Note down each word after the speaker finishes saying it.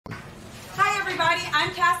everybody.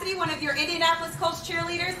 I'm Cassidy, one of your Indianapolis Colts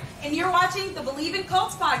cheerleaders, and you're watching the Believe in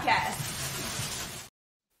Colts podcast.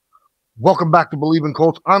 Welcome back to Believe in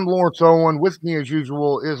Colts. I'm Lawrence Owen. With me, as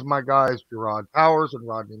usual, is my guys, Jerraud Powers and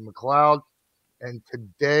Rodney McLeod. And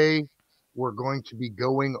today, we're going to be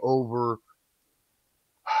going over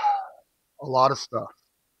a lot of stuff.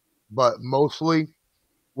 But mostly,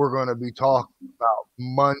 we're going to be talking about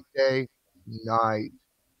Monday Night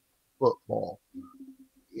Football.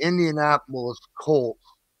 The Indianapolis Colts,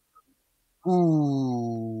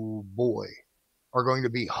 ooh boy, are going to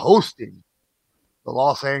be hosting the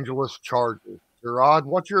Los Angeles Chargers. Jerraud,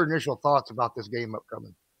 what's your initial thoughts about this game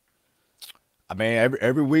upcoming? I mean,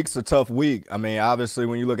 every week's a tough week. I mean, obviously,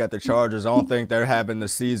 when you look at the Chargers, I don't think they're having the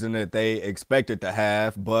season that they expected to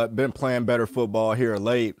have, but been playing better football here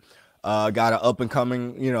late. Got an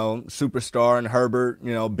up-and-coming, superstar in Herbert,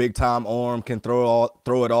 big-time arm, can throw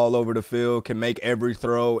it all over the field, can make every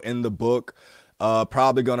throw in the book.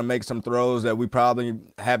 Probably going to make some throws that we probably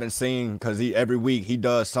haven't seen because every week he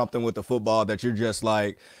does something with the football that you're just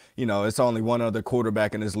like, it's only one other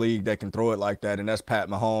quarterback in this league that can throw it like that, and that's Pat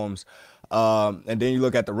Mahomes. And then you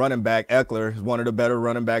look at the running back, Eckler is one of the better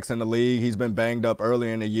running backs in the league. He's been banged up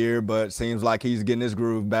earlier in the year, but seems like he's getting his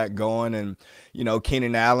groove back going. And,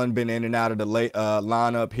 Keenan Allen been in and out of the late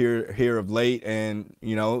lineup here of late. And,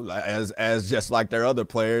 as just like their other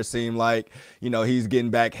players, seem like, he's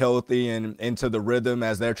getting back healthy and into the rhythm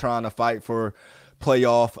as they're trying to fight for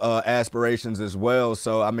playoff aspirations as well.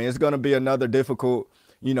 So, I mean, it's going to be another difficult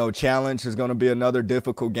challenge. Is going to be another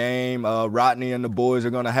difficult game. Rodney and the boys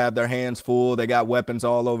are going to have their hands full. They got weapons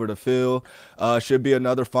all over the field. Should be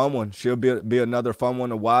another fun one. Should be another fun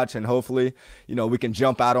one to watch. And hopefully, we can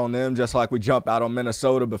jump out on them just like we jump out on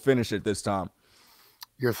Minnesota, but finish it this time.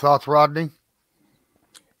 Your thoughts, Rodney?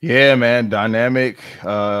 Yeah, man. Dynamic,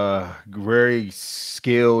 very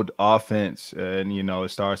skilled offense. And,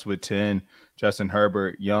 it starts with 10. Justin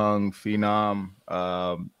Herbert, young phenom,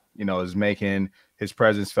 is making his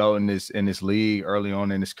presence felt in this league early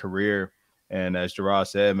on in his career. And as Jerraud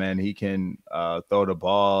said, man, he can throw the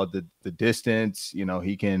ball the distance.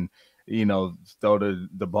 He can, throw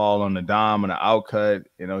the ball on the dime on the outcut.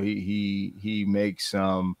 He makes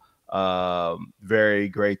some very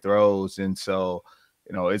great throws. And so,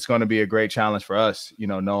 it's going to be a great challenge for us,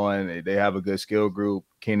 knowing they have a good skill group.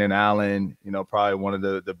 Keenan Allen, probably one of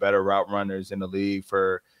the better route runners in the league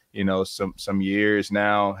for some years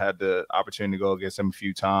now. Had the opportunity to go against him a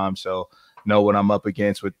few times, so know what I'm up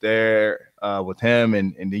against with him.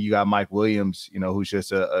 And then you got Mike Williams, who's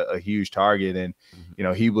just a huge target. And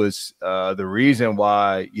he was the reason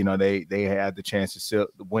why they had the chance to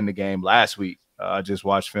win the game last week. I just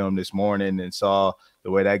watched film this morning and saw the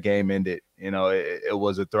way that game ended. It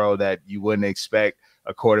was a throw that you wouldn't expect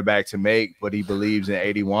a quarterback to make, but he believes in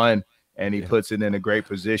 81 and he puts it in a great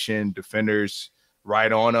position. Defenders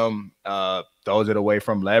right on him, throws it away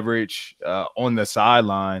from leverage on the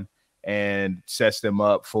sideline and sets them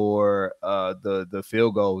up for the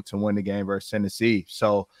field goal to win the game versus Tennessee.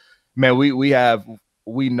 So, man, we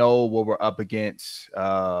know what we're up against.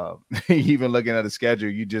 Even looking at the schedule,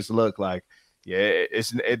 you just look like,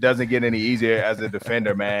 it doesn't get any easier as a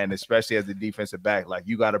defender, man, especially as a defensive back. Like,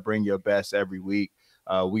 you got to bring your best every week.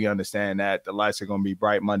 We understand that. The lights are going to be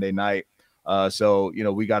bright Monday night. So,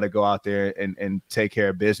 we got to go out there and take care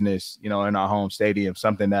of business, in our home stadium.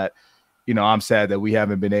 Something that, I'm sad that we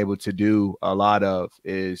haven't been able to do a lot of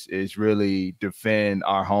is really defend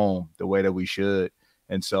our home the way that we should.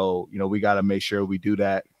 And so, we got to make sure we do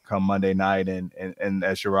that come Monday night. And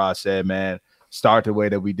as Jerraud said, man, start the way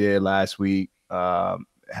that we did last week,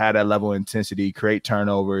 had that level of intensity, create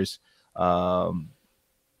turnovers, but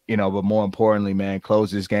more importantly, man,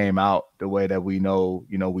 close this game out the way that we know,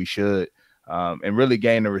 we should. And really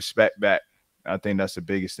gain the respect back. I think that's the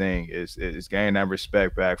biggest thing is gain that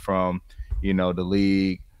respect back from, the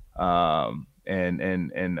league and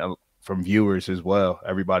from viewers as well,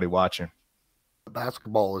 everybody watching.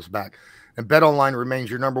 Basketball is back, and BetOnline remains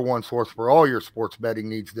your number one source for all your sports betting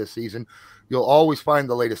needs this season. You'll always find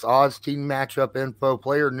the latest odds, team matchup info,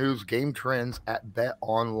 player news, game trends at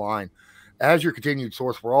BetOnline. As your continued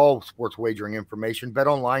source for all sports wagering information,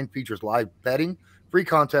 BetOnline features live betting, free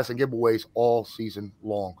contests, and giveaways all season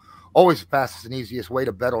long. Always the fastest and easiest way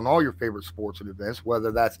to bet on all your favorite sports and events,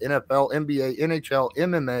 whether that's NFL, NBA, NHL,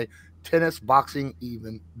 MMA, tennis, boxing,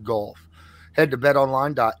 even golf. Head to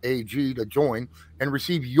betonline.ag to join and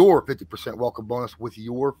receive your 50% welcome bonus with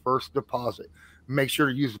your first deposit. Make sure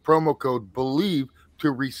to use the promo code BELIEVE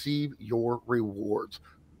to receive your rewards.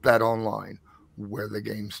 BetOnline, where the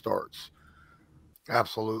game starts.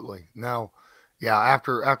 Absolutely. Now, Yeah,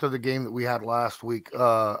 after the game that we had last week,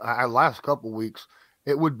 last couple weeks,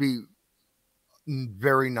 it would be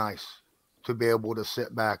very nice to be able to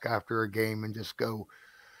sit back after a game and just go,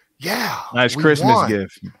 yeah, Nice we Christmas won.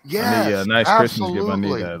 gift. Yes, nice absolutely. Christmas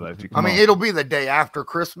gift. I need that. Like, I mean, it'll be the day after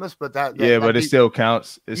Christmas, but that but it still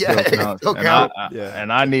counts. It still counts. Still count.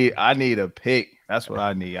 And I need a pick. That's what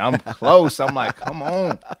I need. I'm close. I'm like, come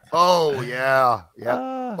on. Oh yeah.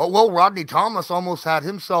 Well, Rodney Thomas almost had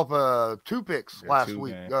himself 2 picks last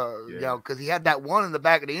week. Because he had that one in the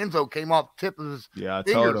back of the end zone, came off the tip of his I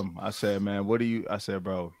fingers. told him. I said, man, I said,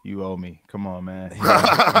 bro, you owe me. Come on, man.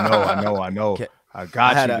 I know. I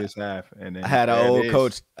got you this half. And then I had an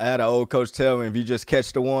old coach tell me, if you just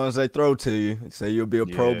catch the ones they throw to you, say you'll be a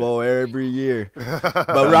Pro Bowl every year.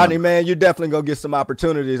 But Rodney, man, you're definitely gonna get some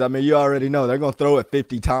opportunities. I mean, you already know they're gonna throw it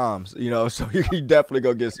 50 times, so you definitely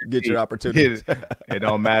gonna get your opportunities. It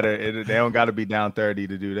don't matter. They don't got to be down 30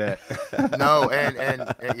 to do that. No,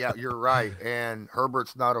 and yeah, you're right. And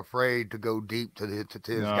Herbert's not afraid to go deep to his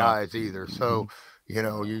guys either. So,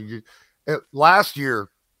 last year,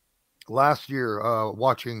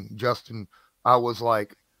 watching Justin, I was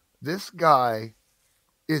like, this guy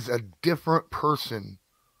is a different person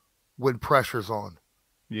when pressure's on.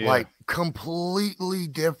 Yeah. Like, completely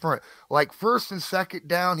different. Like, first and second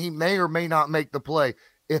down, he may or may not make the play.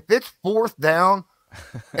 If it's 4th down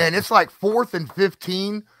and it's like 4th and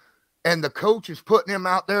 15 and the coach is putting him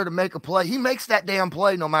out there to make a play, he makes that damn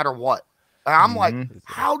play no matter what. And I'm like,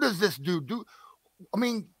 how does this dude do? I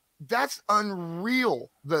mean, that's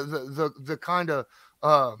unreal. The kind of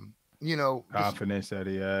confidence that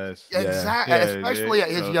he has. Exactly, especially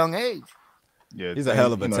at his young age. Yeah, he's a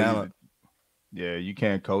hell of a talent. You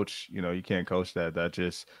can't coach. You can't coach that. That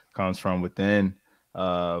just comes from within,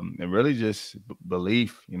 and really just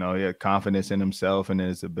belief. He had confidence in himself and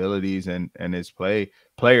his abilities and his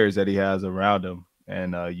players that he has around him,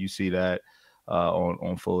 and you see that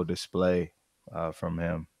on full display from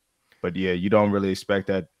him. But you don't really expect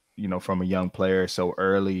that. From a young player so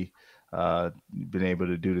early, been able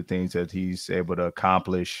to do the things that he's able to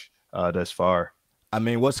accomplish thus far. I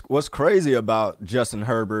mean, what's crazy about Justin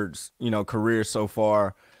Herbert's, career so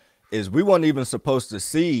far is we weren't even supposed to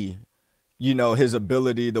see, his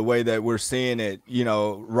ability the way that we're seeing it,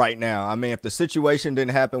 right now. I mean, if the situation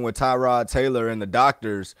didn't happen with Tyrod Taylor and the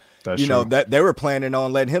doctors, that they were planning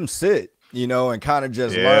on letting him sit. And kind of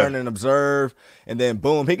just learn and observe. And then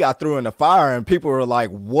boom, he got through in the fire and people were like,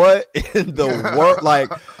 what in the world? Like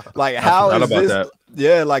how is this? That.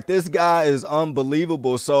 Yeah, like this guy is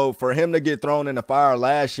unbelievable. So for him to get thrown in the fire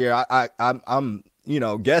last year, I'm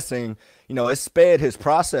guessing, it sped his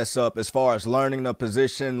process up as far as learning the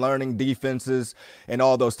position, learning defenses and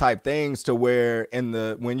all those type things to where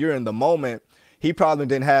when you're in the moment, he probably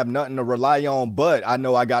didn't have nothing to rely on, but I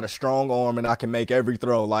know I got a strong arm and I can make every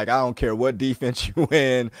throw. Like, I don't care what defense you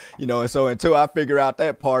in, and so until I figure out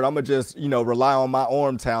that part, I'm going to just, rely on my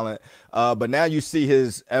arm talent. But now you see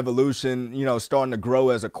his evolution, starting to grow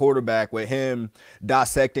as a quarterback with him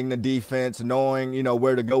dissecting the defense, knowing,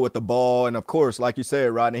 where to go with the ball. And of course, like you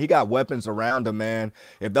said, Rodney, he got weapons around him, man.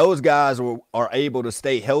 If those guys are able to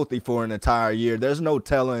stay healthy for an entire year, there's no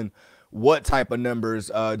telling what type of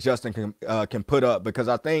numbers Justin can put up, because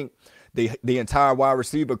I think the entire wide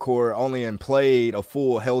receiver core only played a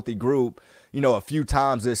full healthy group, a few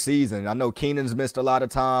times this season. I know Keenan's missed a lot of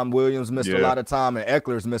time, Williams missed a lot of time, and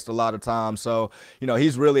Eckler's missed a lot of time. So,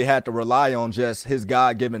 he's really had to rely on just his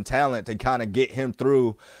God-given talent to kind of get him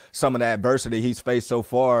through some of the adversity he's faced so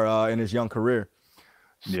far in his young career.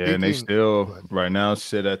 And they still right now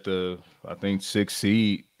sit at the, I think, 6th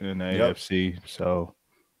seed in the AFC. So.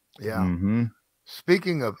 Yeah.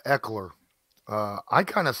 Speaking of Eckler, I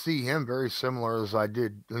kind of see him very similar as I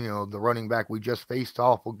did, the running back we just faced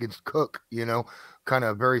off against Cook, kind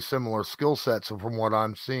of very similar skill sets from what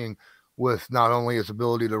I'm seeing, with not only his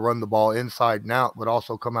ability to run the ball inside and out, but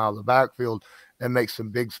also come out of the backfield and make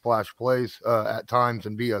some big splash plays at times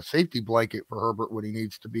and be a safety blanket for Herbert when he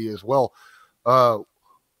needs to be as well.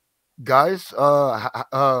 Guys,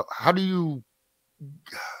 how do you,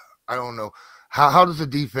 I don't know, how does the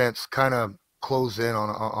defense kind of close in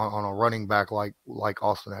on a running back like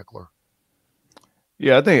Austin Eckler?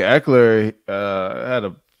 Yeah, I think Eckler, I had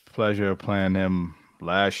a pleasure of playing him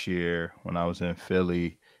last year when I was in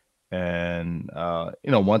Philly. And,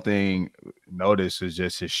 one thing notice is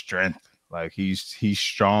just his strength. Like he's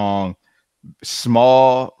strong,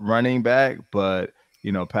 small running back, but,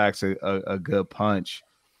 packs a good punch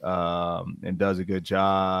and does a good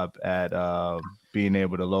job at being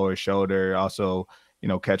able to lower his shoulder, also,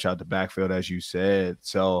 catch out the backfield, as you said.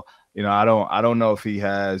 So, I don't know if he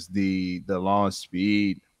has the long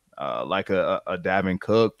speed like a Davin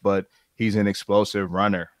Cook, but he's an explosive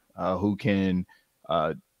runner who can,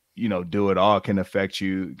 do it all, can affect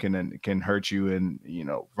you, can hurt you in,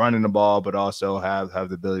 running the ball, but also have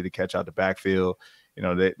the ability to catch out the backfield.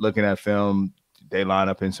 They looking at film, they line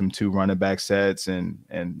up in some 2 running back sets, and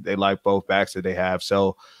they like both backs that they have.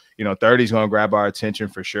 So, 30 is going to grab our attention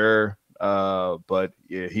for sure. But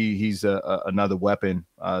yeah, he's another weapon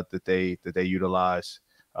that they utilize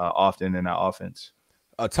often in our offense.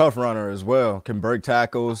 A tough runner as well, can break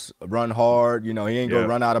tackles, run hard. He ain't going to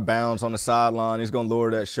run out of bounds on the sideline. He's going to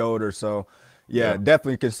lower that shoulder. So, yeah,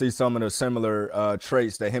 definitely can see some of the similar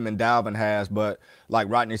traits that him and Dalvin has. But like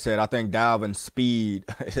Rodney said, I think Dalvin's speed,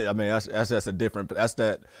 I mean, that's just a different, that's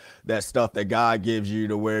that stuff that God gives you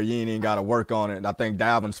to where you ain't even got to work on it. And I think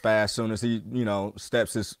Dalvin's fast as soon as he,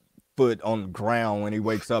 steps his foot on the ground when he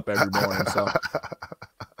wakes up every morning. So,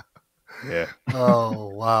 yeah. Oh,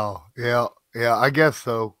 wow. Yeah. Yeah, I guess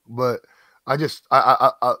so, but I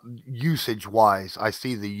usage wise, I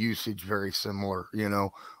see the usage very similar,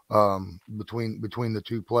 between the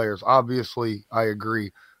 2 players. Obviously, I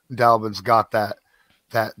agree. Dalvin's got that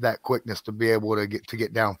quickness to be able to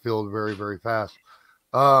get downfield very, very fast.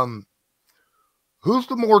 Who's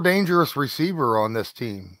the more dangerous receiver on this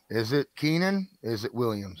team? Is it Keenan? Is it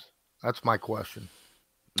Williams? That's my question.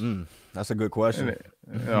 That's a good question.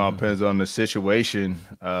 It all depends on the situation.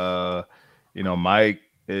 Mike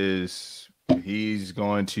he's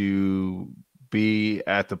going to be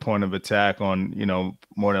at the point of attack on,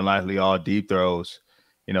 more than likely all deep throws,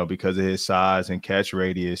 because of his size and catch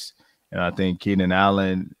radius. And I think Keenan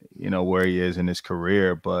Allen, where he is in his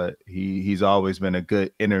career, but he's always been a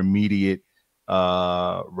good intermediate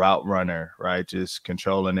route runner, right? Just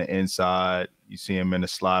controlling the inside. You see him in the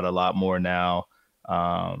slot a lot more now.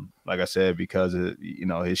 Like I said, because of,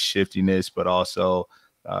 his shiftiness, but also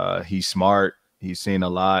he's smart. He's seen a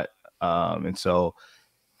lot. And so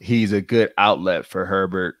he's a good outlet for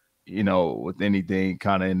Herbert, with anything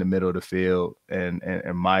kind of in the middle of the field. And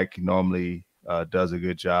Mike normally does a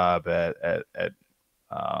good job at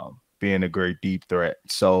being a great deep threat.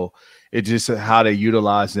 So it's just how they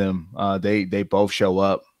utilize them. They both show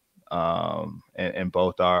up and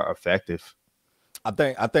both are effective. I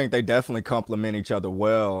think they definitely complement each other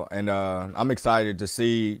well, and I'm excited to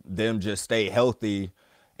see them just stay healthy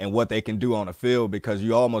and what they can do on the field, because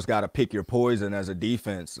you almost got to pick your poison as a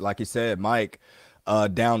defense. Like you said, Mike,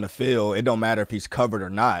 down the field, it don't matter if he's covered or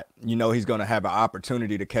not. He's going to have an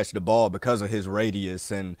opportunity to catch the ball because of his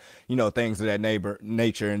radius and, things of that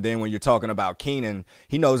nature. And then when you're talking about Keenan,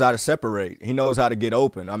 he knows how to separate. He knows how to get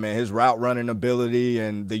open. I mean, his route running ability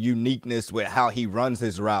and the uniqueness with how he runs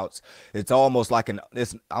his routes, it's almost like I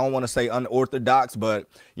don't want to say unorthodox, but,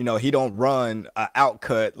 he don't run an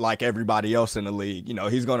outcut like everybody else in the league.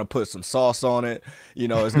 He's going to put some sauce on it.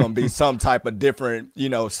 It's going to be some type of different,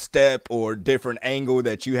 step or different angle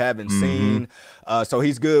that you haven't seen. So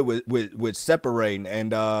he's good with separating.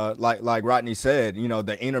 And like Rodney said,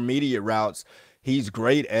 the intermediate routes, he's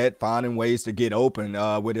great at finding ways to get open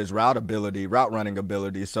with his route running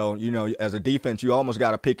ability. So, as a defense, you almost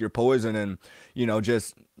got to pick your poison and,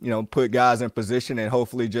 just, put guys in position and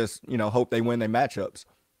hopefully just, hope they win their matchups.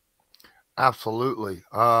 Absolutely.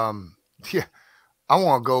 Yeah, I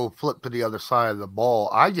want to go flip to the other side of the ball.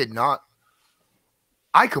 I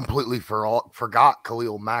completely forgot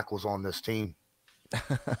Khalil Mack was on this team.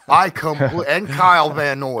 And Kyle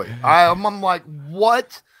Van Noy. I'm like,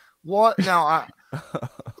 what? Now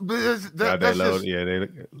they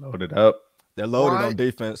loaded up. They're loaded on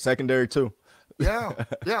defense, secondary too. Yeah.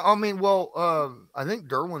 I mean, I think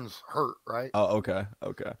Derwin's hurt, right? Oh, okay.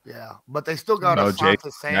 Yeah, but they still got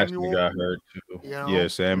Asante Samuel. Got hurt too. Yeah,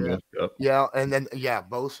 Samuel. Yeah, and then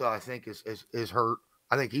Bosa I think is hurt.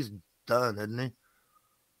 I think he's done, isn't he?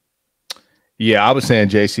 Yeah, I was saying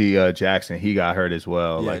J.C. Jackson. He got hurt as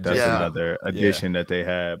well. Yeah, that's another addition that they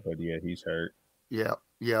had. But yeah, he's hurt. Yeah.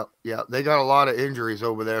 They got a lot of injuries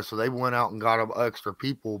over there, so they went out and got extra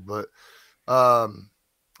people. But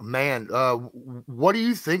man, what do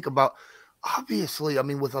you think about? Obviously, I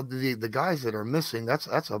mean, with the guys that are missing, that's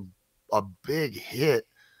a big hit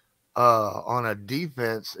on a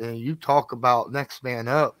defense. And you talk about next man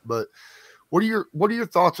up, but what are your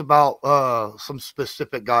thoughts about some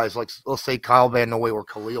specific guys, like let's say Kyle Van Noy or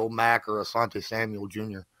Khalil Mack or Asante Samuel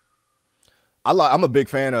Jr.? I'm a big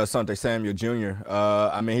fan of Asante Samuel Jr.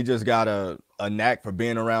 I mean, he just got a knack for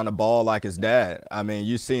being around the ball like his dad. I mean,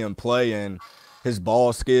 you see him play and his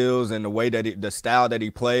ball skills and the way that the style that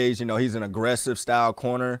he plays. He's an aggressive style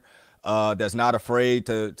corner that's not afraid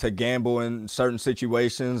to gamble in certain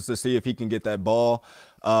situations to see if he can get that ball.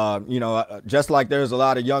 Just like there's a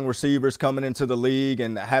lot of young receivers coming into the league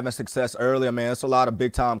and having success early. I mean, it's a lot of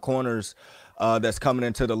big time corners that's coming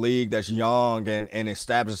into the league that's young and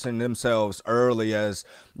establishing themselves early as,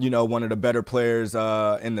 one of the better players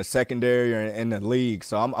in the secondary or in the league.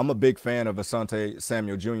 So I'm a big fan of Asante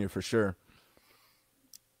Samuel Jr. for sure.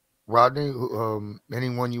 Rodney,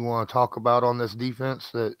 anyone you want to talk about on this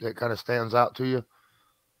defense that kind of stands out to you?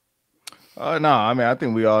 No, I mean, I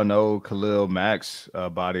think we all know Khalil Mack's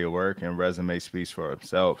body of work and resume speaks for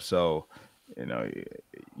himself. So,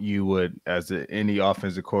 you would, as any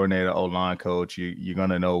offensive coordinator, O-line coach, you're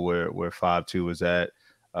gonna know where 5'2" is at.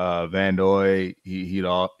 Van Doy,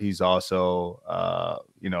 he's also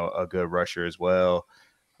a good rusher as well.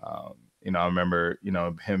 I remember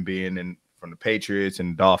him being from the Patriots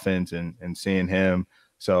and Dolphins and seeing him.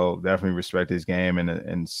 So definitely respect his game.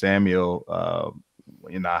 And Samuel,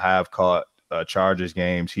 I have caught Chargers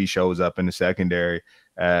games. He shows up in the secondary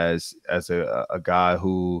as a guy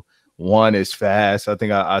who, one, is fast. I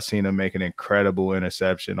think I seen him make an incredible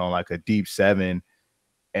interception on like a deep 7,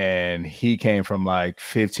 and he came from like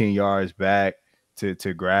 15 yards back to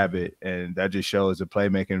grab it, and that just shows the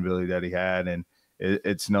playmaking ability that he had. And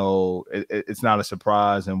it's not a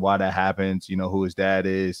surprise and why that happens. Who his dad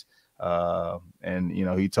is, and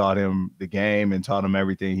he taught him the game and taught him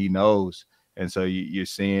everything he knows. And so you're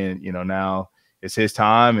seeing, now it's his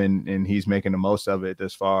time, and he's making the most of it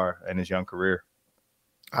this far in his young career.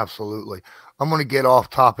 Absolutely. I'm going to get off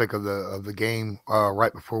topic of the game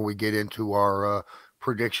right before we get into our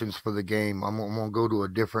predictions for the game. I'm going to go to a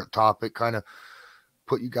different topic, kind of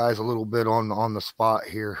put you guys a little bit on the spot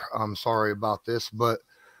here. I'm sorry about this, but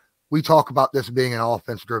we talk about this being an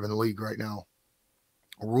offense-driven league right now.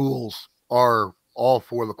 Rules are all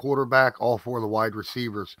for the quarterback, all for the wide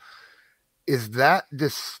receivers. Is that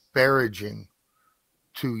disparaging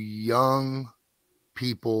to young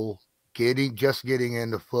people getting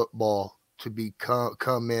into football to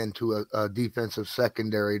come into a defensive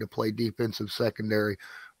secondary, to play defensive secondary,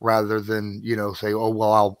 rather than say, oh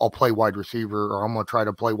well, I'll play wide receiver, or I'm going to try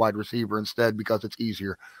to play wide receiver instead because it's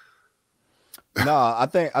easier? No, I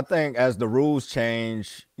think as the rules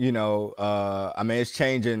change, it's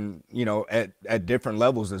changing, at different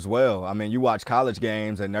levels as well. I mean, you watch college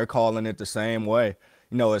games and they're calling it the same way,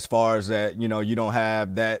 as far as that, you don't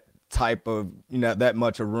have that type of, that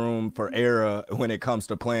much of room for error when it comes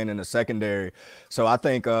to playing in the secondary. So I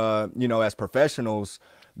think, as professionals,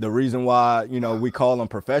 the reason why, we call them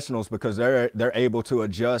professionals, because they're able to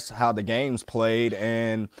adjust how the game's played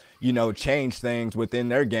and, change things within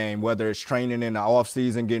their game, whether it's training in the off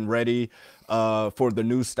season, getting ready for the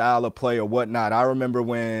new style of play or whatnot. I remember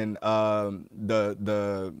when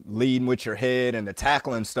the leading with your head and the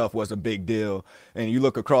tackling stuff was a big deal. And you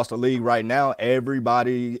look across the league right now,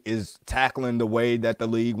 everybody is tackling the way that the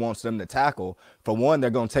league wants them to tackle. For one,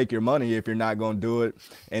 they're going to take your money if you're not going to do it.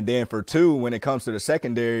 And then for two, when it comes to the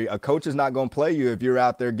secondary, a coach is not going to play you if you're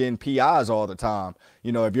out there getting PIs all the time.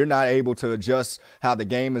 If you're not able to adjust how the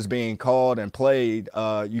game is being called and played,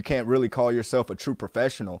 you can't really call yourself a true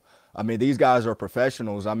professional. I mean, these guys are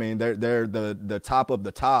professionals. I mean, they're the top of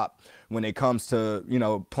the top when it comes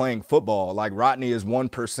to, playing football. Like Rodney is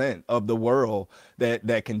 1% of the world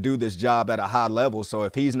that can do this job at a high level. So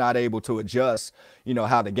if he's not able to adjust,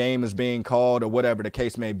 how the game is being called or whatever the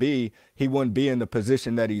case may be, he wouldn't be in the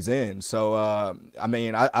position that he's in. So,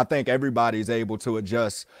 I think everybody's able to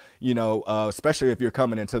adjust, especially if you're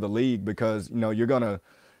coming into the league, because, you're going to,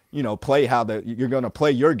 you're going to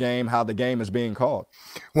play your game, how the game is being called.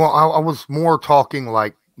 Well, I was more talking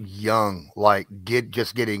like young, like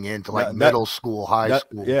just getting into like middle school, high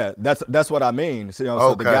school. Yeah, that's what I mean. So,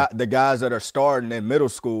 okay. So the guys that are starting in middle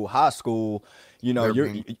school, high school,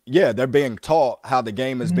 they're being taught how the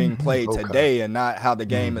game is being played today, and not how the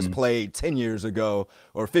game is played 10 years ago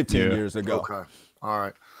or 15 years ago. Okay. All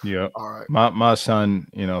right. Yeah. All right. My son,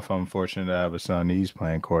 if I'm fortunate to have a son, he's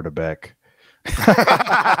playing quarterback.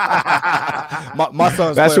 my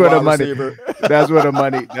son's that's where the money receiver. that's where the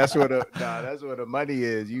money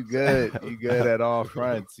is. You good at all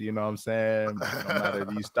fronts, you know what I'm saying? No matter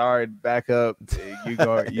if you start back up, you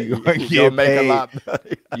gonna get make paid. a lot.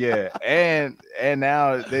 Yeah, and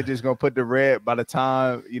now they're just gonna put the red. By the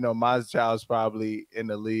time my child's probably in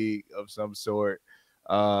the league of some sort,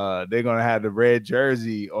 they're gonna have the red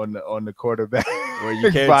jersey on the quarterback where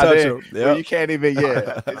you can't touch them. Yep. Where you can't even.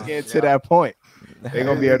 Yeah, it's getting to that point. They're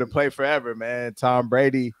gonna be able to play forever, man. Tom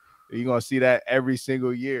Brady, you're gonna see that every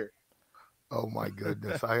single year. Oh my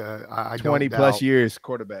goodness, I 20 plus years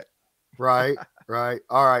quarterback. Right.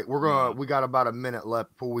 All right, we got about a minute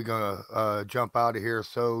left before we're gonna jump out of here.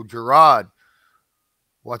 So Jerraud,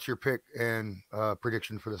 What's your pick and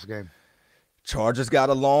prediction for this game? Chargers got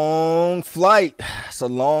a long flight. It's a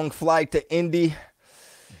long flight to Indy,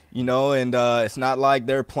 and it's not like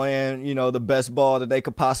they're playing, the best ball that they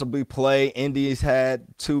could possibly play. Indy's had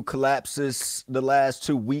 2 collapses the last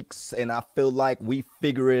 2 weeks, and I feel like we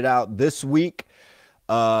figure it out this week.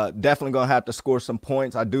 Definitely going to have to score some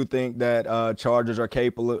points. I do think that Chargers are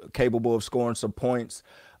capable of scoring some points.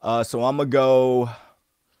 So I'm going to go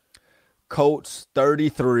Colts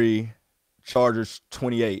 33, Chargers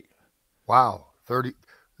 28. Wow,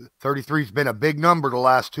 33 has been a big number the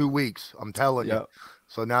last 2 weeks. I'm telling you.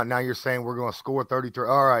 So now you're saying we're going to score 33.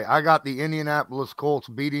 All right, I got the Indianapolis Colts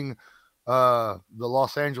beating the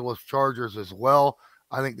Los Angeles Chargers as well.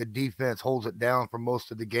 I think the defense holds it down for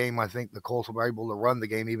most of the game. I think the Colts will be able to run the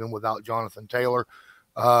game even without Jonathan Taylor.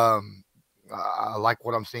 I like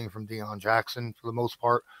what I'm seeing from Deion Jackson for the most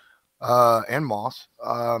part, and Moss.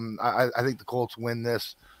 I think the Colts win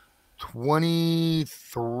this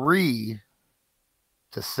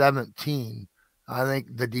 23-17. I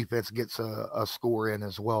think the defense gets a score in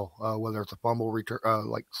as well, whether it's a fumble return,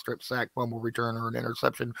 like strip sack, fumble return, or an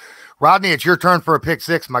interception. Rodney, it's your turn for a pick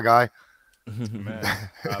 6, my guy. Man,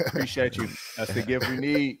 I appreciate you. That's the gift we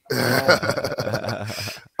need.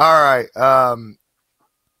 All right,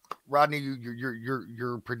 Rodney,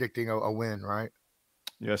 you're predicting a win, right?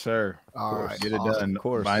 Yes, sir. All right, get it done.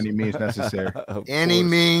 By any means necessary. Any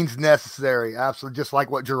means necessary. Absolutely, just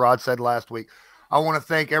like what Jerraud said last week. I want to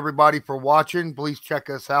thank everybody for watching. Please check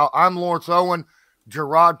us out. I'm Lawrence Owen,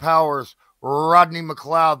 Jerraud Powers, Rodney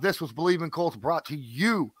McLeod. This was Believe in Colts, brought to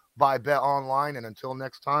you by Bet Online. And until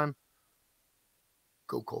next time,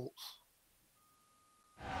 go Colts.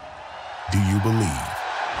 Do you believe?